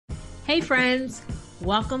Hey friends,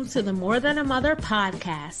 welcome to the More Than a Mother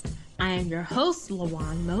podcast. I am your host,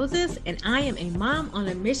 Lawan Moses, and I am a mom on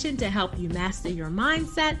a mission to help you master your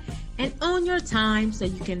mindset and own your time so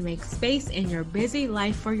you can make space in your busy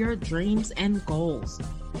life for your dreams and goals.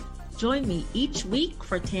 Join me each week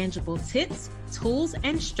for tangible tips, tools,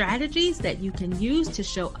 and strategies that you can use to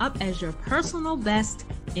show up as your personal best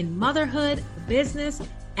in motherhood, business,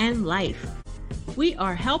 and life. We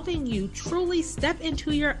are helping you truly step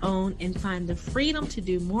into your own and find the freedom to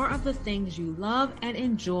do more of the things you love and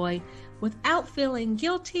enjoy without feeling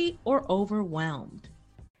guilty or overwhelmed.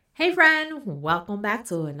 Hey friend, welcome back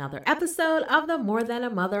to another episode of the More Than a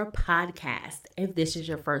Mother podcast. If this is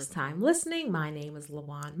your first time listening, my name is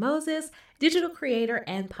Lawan Moses, digital creator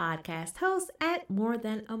and podcast host at More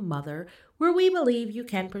Than a Mother, where we believe you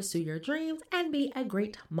can pursue your dreams and be a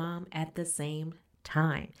great mom at the same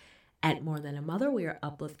time. At More Than a Mother, we are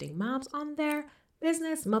uplifting moms on their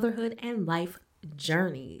business, motherhood, and life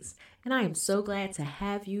journeys. And I am so glad to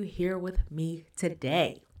have you here with me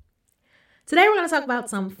today. Today, we're going to talk about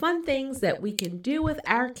some fun things that we can do with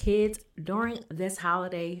our kids during this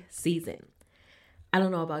holiday season. I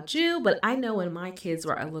don't know about you, but I know when my kids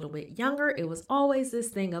were a little bit younger, it was always this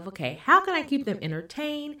thing of, okay, how can I keep them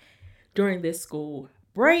entertained during this school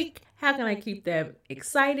break? How can I keep them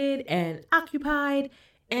excited and occupied?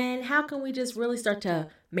 And how can we just really start to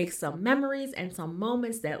make some memories and some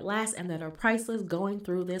moments that last and that are priceless going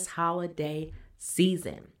through this holiday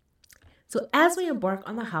season? So as we embark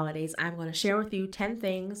on the holidays, I'm going to share with you 10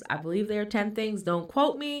 things. I believe there are 10 things. Don't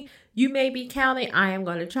quote me. You may be counting. I am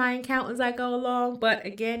going to try and count as I go along. But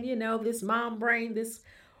again, this mom brain,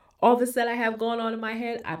 all this that I have going on in my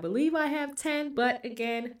head, I believe I have 10. But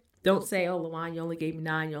again, don't say, oh, Lawan, you only gave me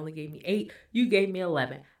 9. You only gave me 8. You gave me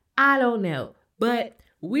 11. I don't know. But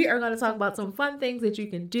we are going to talk about some fun things that you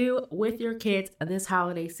can do with your kids this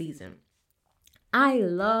holiday season. I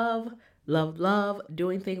love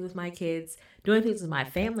doing things with my kids, doing things with my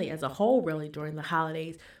family as a whole, really, during the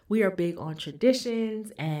holidays. We are big on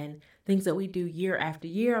traditions and things that we do year after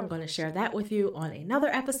year. I'm going to share that with you on another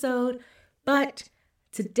episode. But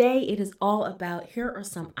today it is all about, here are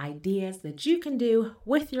some ideas that you can do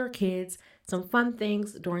with your kids, some fun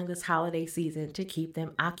things during this holiday season to keep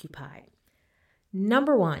them occupied.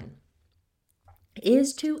 Number 1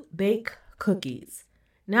 is to bake cookies.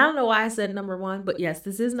 Now, I don't know why I said number 1, but yes,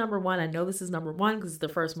 this is number 1. I know this is number 1 because it's the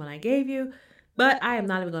first one I gave you, but I am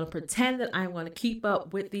not even going to pretend that I'm going to keep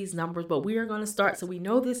up with these numbers, but we are going to start so we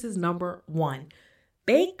know this is number 1.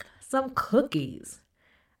 Bake some cookies.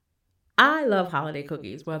 I love holiday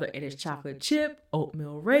cookies, whether it is chocolate chip,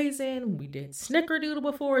 oatmeal raisin, we did snickerdoodle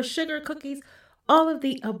before, sugar cookies, all of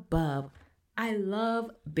the above. I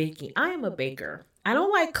love baking. I am a baker. I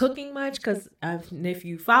don't like cooking much because if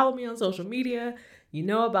you follow me on social media, you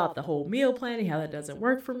know about the whole meal planning, how that doesn't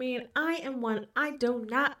work for me. And I am one, I do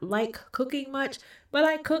not like cooking much, but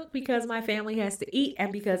I cook because my family has to eat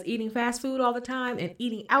and because eating fast food all the time and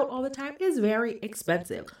eating out all the time is very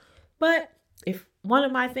expensive. But if one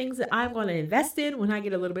of my things that I'm going to invest in when I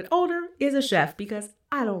get a little bit older is a chef because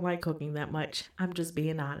I don't like cooking that much. I'm just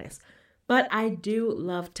being honest. But I do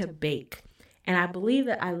love to bake. And I believe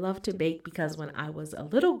that I love to bake because when I was a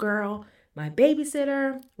little girl, my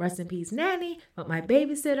babysitter, rest in peace, Nanny, but my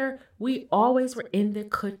babysitter, we always were in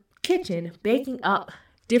the kitchen baking up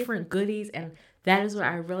different goodies. And that is where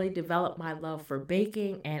I really developed my love for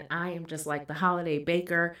baking. And I am just like the holiday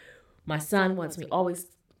baker. My son wants me always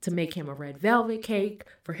to make him a red velvet cake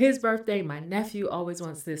for his birthday. My nephew always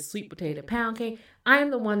wants this sweet potato pound cake. I'm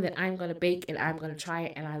the one that I'm going to bake and I'm going to try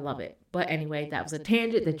it and I love it. But anyway, that was a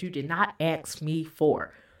tangent that you did not ask me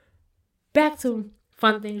for. Back to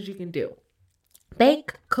fun things you can do.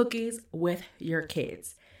 Bake cookies with your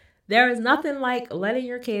kids. There is nothing like letting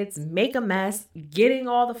your kids make a mess, getting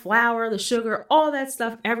all the flour, the sugar, all that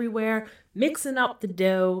stuff everywhere, mixing up the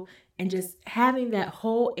dough, and just having that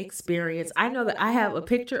whole experience. I know that I have a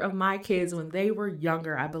picture of my kids when they were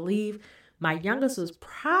younger. I believe my youngest was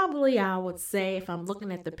probably, I would say, if I'm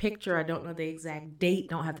looking at the picture, I don't know the exact date,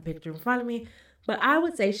 don't have the picture in front of me, but I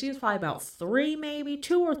would say she was probably about 3, maybe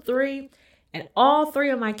 2 or 3. And all 3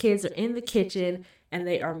 of my kids are in the kitchen and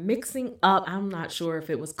they are mixing up. I'm not sure if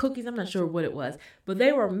it was cookies. I'm not sure what it was, but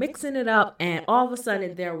they were mixing it up. And all of a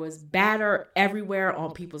sudden there was batter everywhere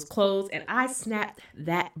on people's clothes. And I snapped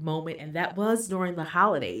that moment. And that was during the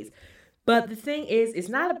holidays. But the thing is, it's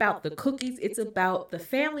not about the cookies. It's about the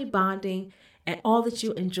family bonding and all that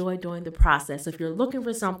you enjoy during the process. So if you're looking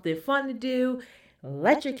for something fun to do,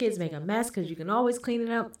 let your kids make a mess because you can always clean it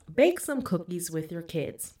up. Bake some cookies with your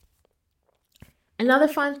kids. Another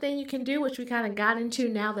fun thing you can do, which we kind of got into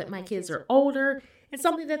now that my kids are older, And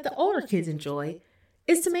something that the older kids enjoy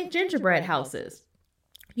is to make gingerbread houses.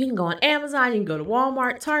 You can go on Amazon, you can go to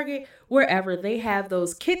Walmart, Target, wherever. They have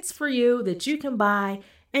those kits for you that you can buy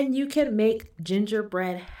and you can make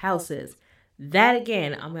gingerbread houses. That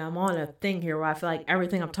again, I'm on a thing here where I feel like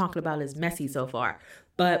everything I'm talking about is messy so far.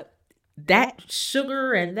 But that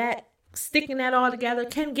sugar and that sticking that all together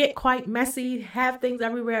can get quite messy, have things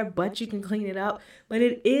everywhere, but you can clean it up. But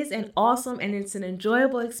it is an awesome and it's an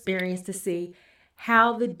enjoyable experience to see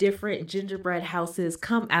how the different gingerbread houses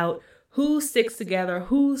come out, who sticks together,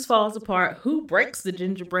 whose falls apart, who breaks the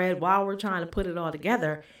gingerbread while we're trying to put it all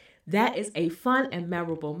together. That is a fun and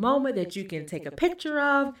memorable moment that you can take a picture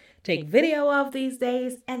of, take video of these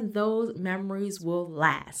days, and those memories will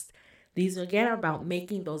last. These again are about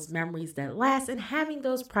making those memories that last and having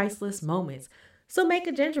those priceless moments. So make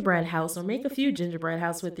a gingerbread house or make a few gingerbread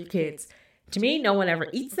houses with your kids. To me, no one ever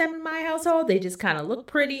eats them in my household. They just kind of look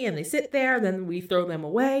pretty and they sit there, then we throw them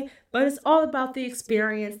away. But it's all about the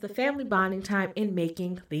experience, the family bonding time in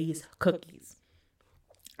making these cookies.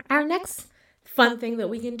 Our next fun thing that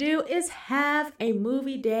we can do is have a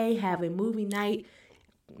movie day, have a movie night.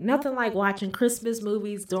 Nothing like watching Christmas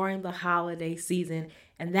movies during the holiday season.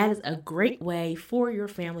 And that is a great way for your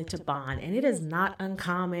family to bond. And it is not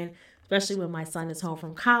uncommon, especially when my son is home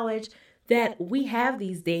from college, that we have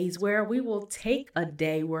these days where we will take a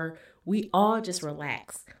day where we all just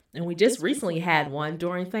relax. And we just recently had one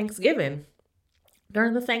during Thanksgiving,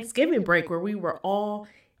 during the Thanksgiving break, where we were all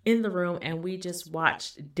in the room and we just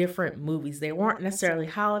watched different movies. They weren't necessarily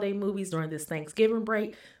holiday movies during this Thanksgiving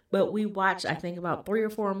break, but we watched, I think, about 3 or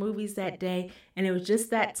 4 movies that day. And it was just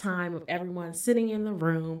that time of everyone sitting in the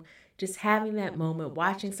room, just having that moment,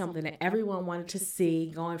 watching something that everyone wanted to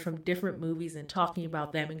see, going from different movies and talking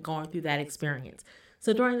about them and going through that experience.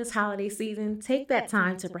 So during this holiday season, take that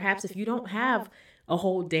time to perhaps, if you don't have a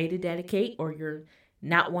whole day to dedicate, or you're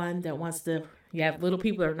not one that wants to, you have little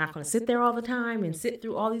people that are not going to sit there all the time and sit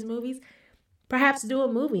through all these movies, perhaps do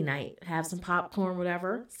a movie night, have some popcorn,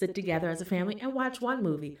 whatever, sit together as a family and watch one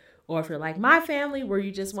movie. Or if you're like my family, where you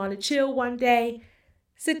just want to chill one day,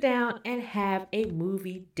 sit down and have a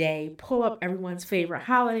movie day. Pull up everyone's favorite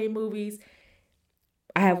holiday movies.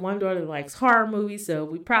 I have one daughter that likes horror movies, so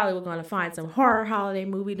we probably were going to find some horror holiday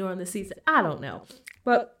movie during the season. I don't know.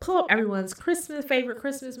 But pull up everyone's favorite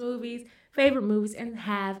Christmas movies, favorite movies, and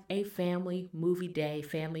have a family movie day,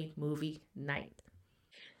 family movie night.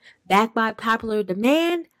 Backed by popular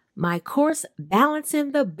demand, my course,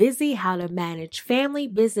 Balancing the Busy, How to Manage Family,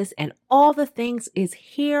 Business, and All the Things is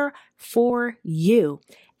here for you.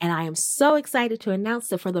 And I am so excited to announce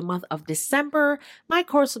that for the month of December, my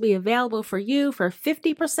course will be available for you for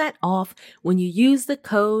 50% off when you use the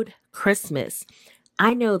code Christmas.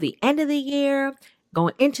 I know the end of the year,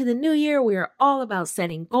 going into the new year, we are all about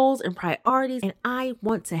setting goals and priorities, and I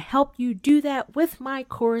want to help you do that with my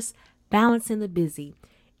course, Balancing the Busy.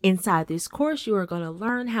 Inside this course, you are going to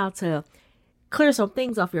learn how to clear some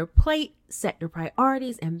things off your plate, set your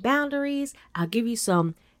priorities and boundaries. I'll give you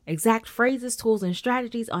some exact phrases, tools, and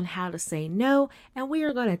strategies on how to say no, and we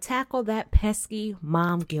are going to tackle that pesky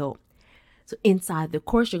mom guilt. So inside the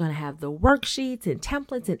course, you're going to have the worksheets and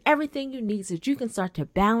templates and everything you need so that you can start to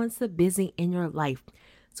balance the busy in your life.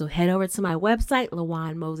 So head over to my website,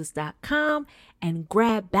 LawanMoses.com, and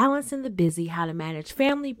grab Balancing the Busy, How to Manage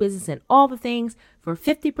Family, Business, and All the Things for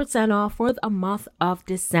 50% off for the month of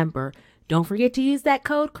December. Don't forget to use that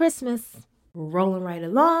code Christmas. Rolling right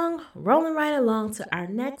along to our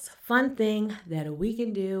next fun thing that we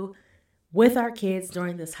can do with our kids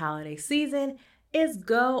during this holiday season is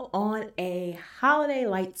go on a holiday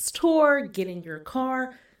lights tour, get in your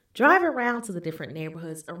car, drive around to the different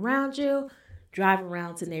neighborhoods around you, drive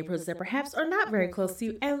around to neighborhoods that perhaps are not very close to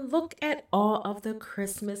you, and look at all of the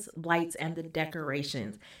Christmas lights and the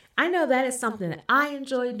decorations. I know that is something that I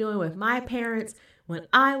enjoyed doing with my parents when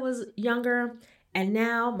I was younger, and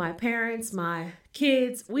now my parents, my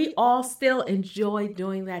kids, we all still enjoy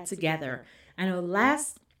doing that together. I know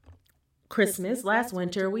last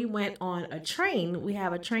winter, we went on a train. We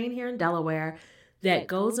have a train here in Delaware that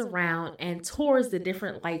goes around and tours the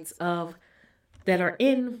different lights that are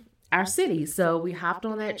in our city. So we hopped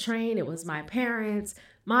on that train. It was my parents,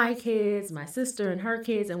 my kids, my sister and her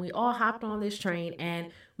kids, and we all hopped on this train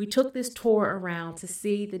and we took this tour around to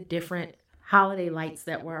see the different holiday lights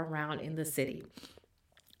that were around in the city.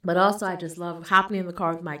 But also I just love hopping in the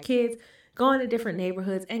car with my kids, going to different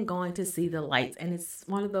neighborhoods and going to see the lights. And it's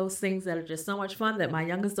one of those things that are just so much fun that my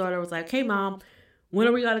youngest daughter was like, "Hey, Mom, when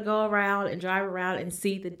are we going to go around and drive around and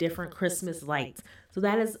see the different Christmas lights?" So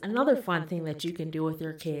that is another fun thing that you can do with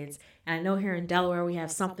your kids. And I know here in Delaware we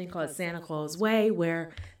have something called Santa Claus Way,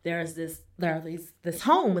 where there are this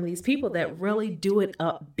home and these people that really do it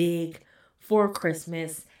up big for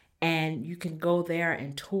Christmas. And you can go there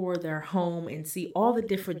and tour their home and see all the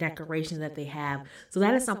different decorations that they have. So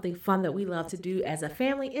that is something fun that we love to do as a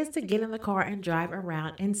family, is to get in the car and drive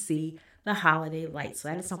around and see the holiday lights. So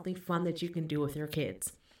that is something fun that you can do with your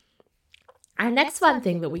kids. Our next fun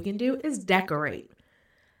thing that we can do is decorate.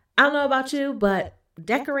 I don't know about you, but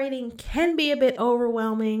decorating can be a bit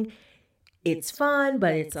overwhelming. It's fun,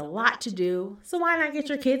 but it's a lot to do. So why not get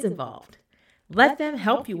your kids involved? Let them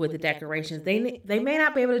help you with the decorations. They may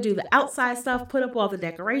not be able to do the outside stuff, put up all the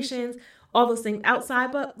decorations, all those things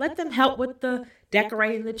outside, but let them help with the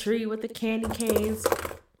decorating the tree with the candy canes,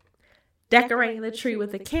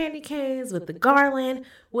 with the garland,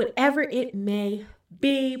 whatever it may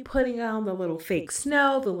be, putting on the little fake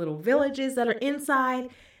snow, the little villages that are inside.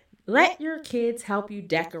 Let your kids help you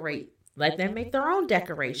decorate. Let them make their own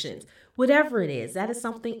decorations. Whatever it is, that is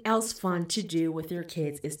something else fun to do with your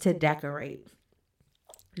kids, is to decorate.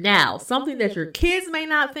 Now, something that your kids may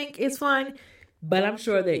not think is fun, but I'm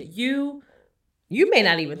sure that you may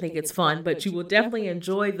not even think it's fun, but you will definitely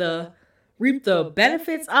reap the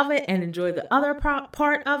benefits of it and enjoy the other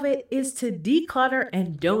part of it, is to declutter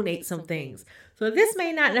and donate some things. So this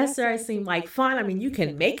may not necessarily seem like fun. I mean, you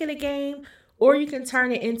can make it a game, or you can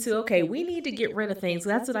turn it into, okay, we need to get rid of things. So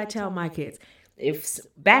that's what I tell my kids. If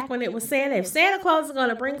back when it was Santa, if Santa Claus is going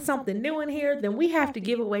to bring something new in here, then we have to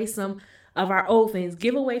give away some of our old things,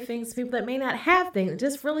 give away things to people that may not have things,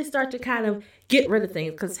 just really start to kind of get rid of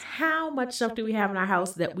things, because how much stuff do we have in our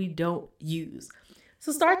house that we don't use?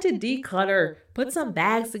 So start to declutter, put some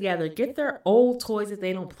bags together, get their old toys that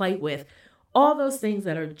they don't play with, all those things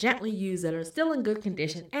that are gently used, that are still in good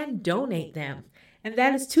condition, and donate them. And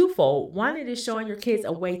that is twofold. One, it is showing your kids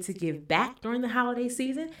a way to give back during the holiday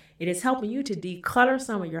season. It is helping you to declutter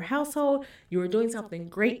some of your household. You are doing something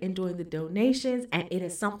great in doing the donations, and it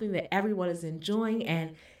is something that everyone is enjoying,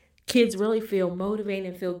 and kids really feel motivated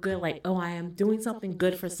and feel good, like, oh, I am doing something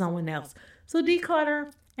good for someone else. So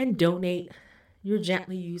declutter and donate your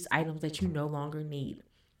gently used items that you no longer need.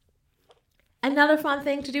 Another fun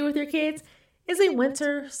thing to do with your kids is a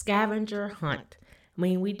winter scavenger hunt. I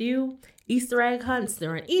mean, we do Easter egg hunts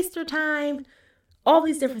during Easter time, all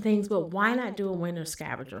these different things, but why not do a winter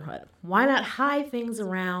scavenger hunt? Why not hide things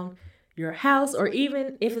around your house, or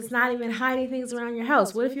even if it's not even hiding things around your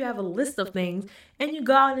house? What if you have a list of things and you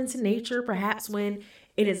go out into nature, perhaps when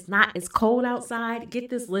it is not as cold outside? Get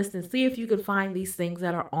this list and see if you can find these things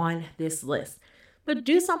that are on this list. But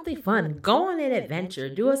do something fun. Go on an adventure.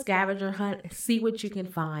 Do a scavenger hunt. See what you can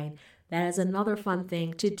find. That is another fun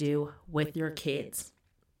thing to do with your kids.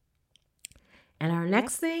 And our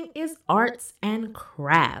next thing is arts and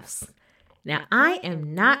crafts. Now, I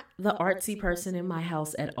am not the artsy person in my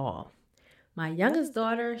house at all. My youngest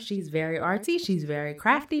daughter, she's very artsy. She's very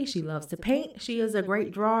crafty. She loves to paint. She is a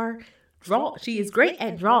great drawer. She is great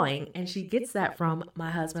at drawing, and she gets that from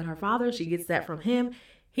my husband, her father. She gets that from him.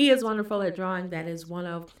 He is wonderful at drawing. That is one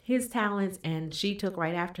of his talents, and she took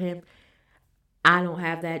right after him. I don't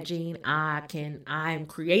have that gene. I'm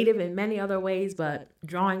creative in many other ways, but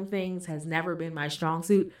drawing things has never been my strong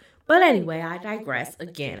suit. But anyway, I digress.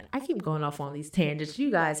 Again, I keep going off on these tangents. You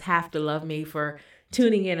guys have to love me for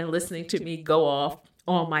tuning in and listening to me go off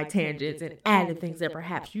on my tangents and adding things that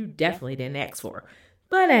perhaps you definitely didn't ask for.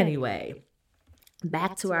 But anyway,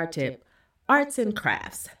 back to our tip. Arts and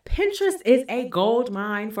crafts. Pinterest is a gold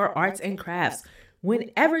mine for arts and crafts.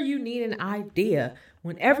 Whenever you need an idea,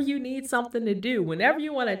 whenever you need something to do, whenever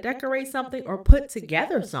you want to decorate something or put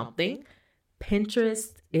together something,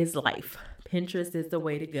 Pinterest is life. Pinterest is the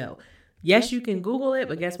way to go. Yes, you can Google it,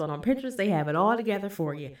 but guess what? On Pinterest, they have it all together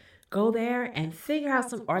for you. Go there and figure out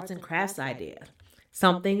some arts and crafts ideas.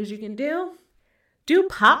 Some things you can do. Do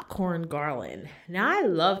popcorn garland. Now, I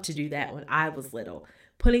loved to do that when I was little.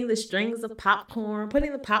 Putting the strings of popcorn,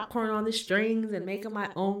 putting the popcorn on the strings and making my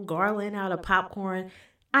own garland out of popcorn.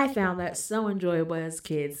 I found that so enjoyable as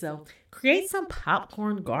kids. So create some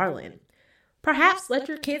popcorn garland. Perhaps let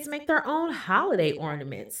your kids make their own holiday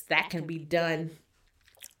ornaments. That can be done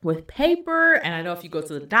with paper. And I know if you go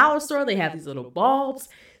to the dollar store, they have these little bulbs,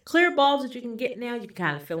 clear bulbs that you can get now. You can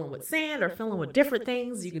kind of fill them with sand or fill them with different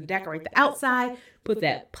things. You can decorate the outside, put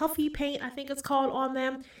that puffy paint, I think it's called, on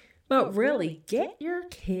them. But really, get your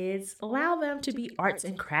kids, allow them to be arts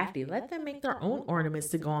and crafty. Let them make their own ornaments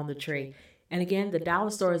to go on the tree. And again, the dollar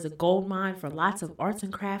store is a gold mine for lots of arts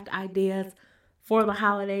and craft ideas. For the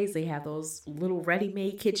holidays, they have those little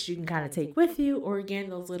ready-made kits you can kind of take with you, or again,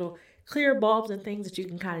 those little clear bulbs and things that you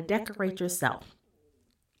can kind of decorate yourself.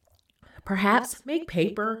 perhaps make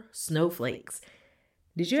paper snowflakes.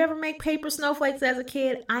 Did you ever make paper snowflakes as a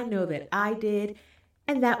kid? I know that I did.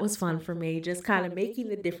 And that was fun for me, just kind of making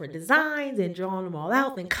the different designs and drawing them all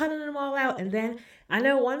out, then cutting them all out. And then I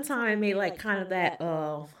know one time I made like kind of that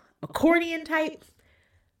accordion type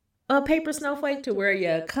paper snowflake to where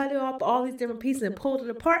you cut it off all these different pieces and pulled it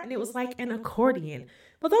apart, and it was like an accordion.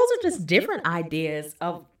 But those are just different ideas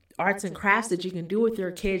of arts and crafts that you can do with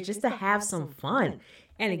your kids just to have some fun.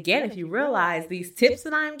 And again, if you realize these tips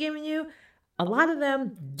that I'm giving you, a lot of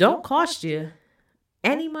them don't cost you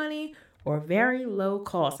any money or very low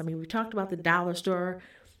cost. I mean, we talked about the dollar store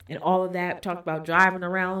and all of that. We talked about driving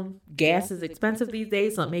around. Gas is expensive these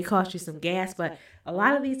days, so it may cost you some gas, but a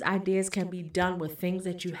lot of these ideas can be done with things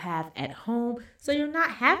that you have at home, so you're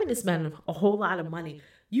not having to spend a whole lot of money.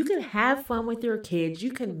 You can have fun with your kids.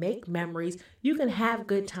 You can make memories. You can have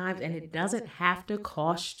good times, and it doesn't have to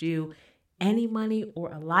cost you any money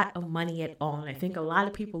or a lot of money at all. And I think a lot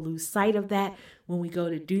of people lose sight of that when we go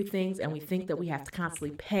to do things and we think that we have to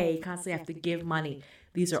constantly pay, constantly have to give money.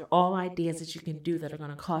 These are all ideas that you can do that are going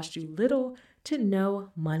to cost you little to no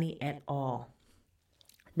money at all.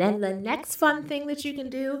 Then the next fun thing that you can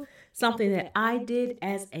do, something that I did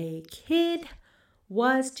as a kid,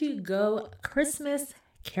 was to go Christmas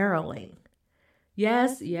caroling.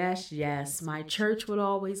 Yes. My church would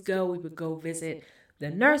always go. We would go visit the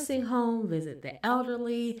nursing home, visit the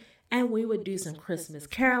elderly, and we would do some Christmas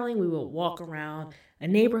caroling. We would walk around a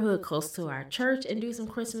neighborhood close to our church and do some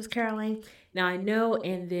Christmas caroling. Now, I know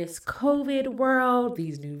in this COVID world,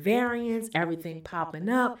 these new variants, everything popping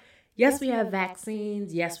up. Yes, we have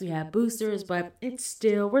vaccines. Yes, we have boosters, but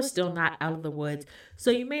we're still not out of the woods. So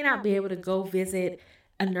you may not be able to go visit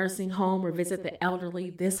a nursing home or visit the elderly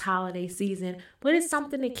this holiday season, but it's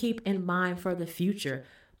something to keep in mind for the future.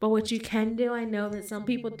 But what you can do, I know that some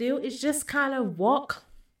people do, is just kind of walk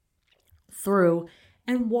through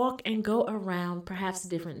and walk and go around perhaps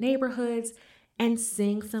different neighborhoods and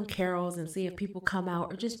sing some carols and see if people come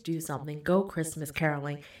out or just do something. Go Christmas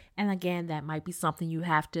caroling. And again, that might be something you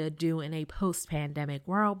have to do in a post-pandemic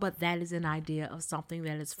world, but that is an idea of something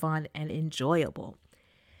that is fun and enjoyable.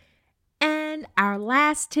 And our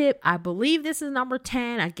last tip, I believe this is number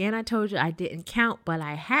 10. Again, I told you I didn't count, but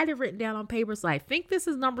I had it written down on paper, so I think this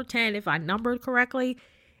is number 10 if I numbered correctly,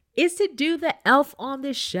 is to do the elf on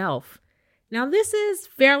the shelf. Now, this is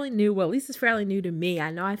fairly new. Well, at least it's fairly new to me.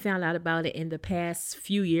 I know I found out about it in the past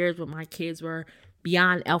few years when my kids were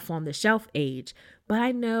beyond elf on the shelf age. But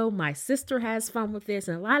I know my sister has fun with this,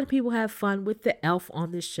 and a lot of people have fun with the elf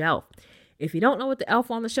on the shelf. If you don't know what the elf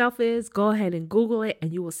on the shelf is, go ahead and Google it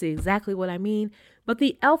and you will see exactly what I mean. But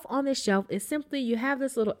the elf on the shelf is simply you have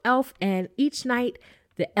this little elf, and each night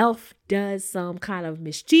the elf does some kind of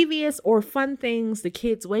mischievous or fun things. The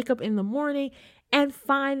kids wake up in the morning and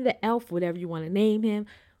find the elf, whatever you want to name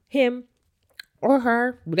him or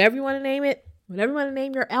her, whatever you want to name it, whatever you want to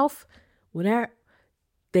name your elf, whatever.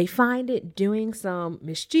 They find it doing some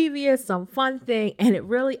mischievous, some fun thing, and it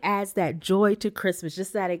really adds that joy to Christmas,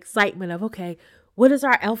 just that excitement of, okay, what is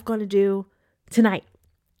our elf going to do tonight?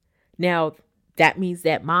 Now, that means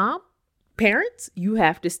that mom, parents, you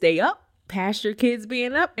have to stay up past your kids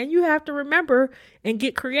being up, and you have to remember and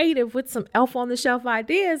get creative with some elf on the shelf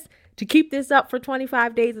ideas to keep this up for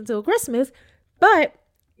 25 days until Christmas. But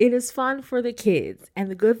it is fun for the kids. And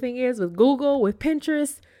the good thing is with Google, with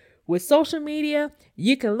Pinterest, with social media,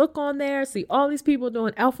 you can look on there, see all these people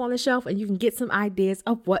doing elf on the shelf, and you can get some ideas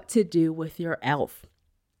of what to do with your elf.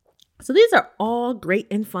 So these are all great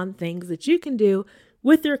and fun things that you can do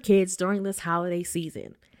with your kids during this holiday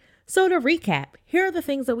season. So to recap, here are the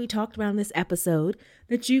things that we talked about in this episode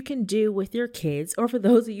that you can do with your kids, or for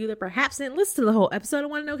those of you that perhaps didn't listen to the whole episode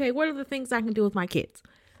and want to know, okay, what are the things I can do with my kids?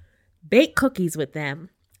 Bake cookies with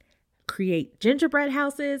them, create gingerbread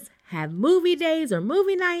houses, have movie days or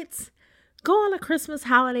movie nights, go on a Christmas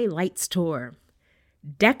holiday lights tour,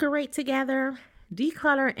 decorate together,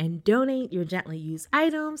 declutter and donate your gently used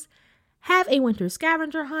items, have a winter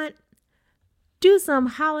scavenger hunt, do some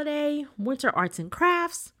holiday winter arts and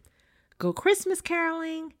crafts, go Christmas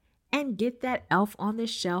caroling, and get that elf on the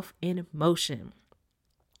shelf in motion.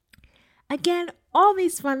 Again, all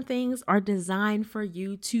these fun things are designed for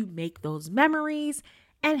you to make those memories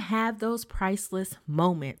and have those priceless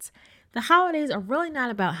moments. The holidays are really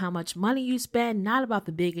not about how much money you spend, not about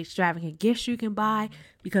the big extravagant gifts you can buy,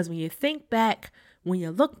 because when you think back, when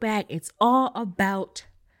you look back, it's all about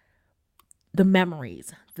the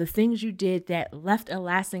memories, the things you did that left a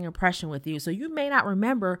lasting impression with you. So you may not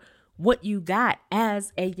remember what you got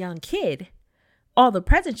as a young kid, all the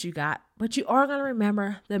presents you got, but you are going to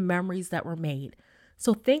remember the memories that were made.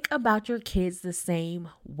 So think about your kids the same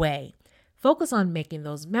way. Focus on making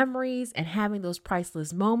those memories and having those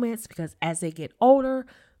priceless moments, because as they get older,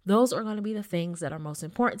 those are going to be the things that are most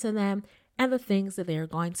important to them and the things that they're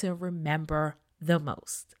going to remember the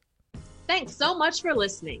most. Thanks so much for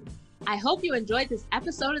listening. I hope you enjoyed this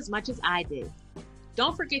episode as much as I did.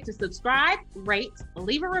 Don't forget to subscribe, rate,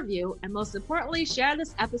 leave a review, and most importantly, share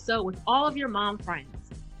this episode with all of your mom friends.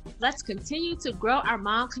 Let's continue to grow our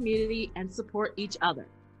mom community and support each other.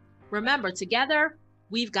 Remember, together,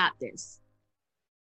 we've got this.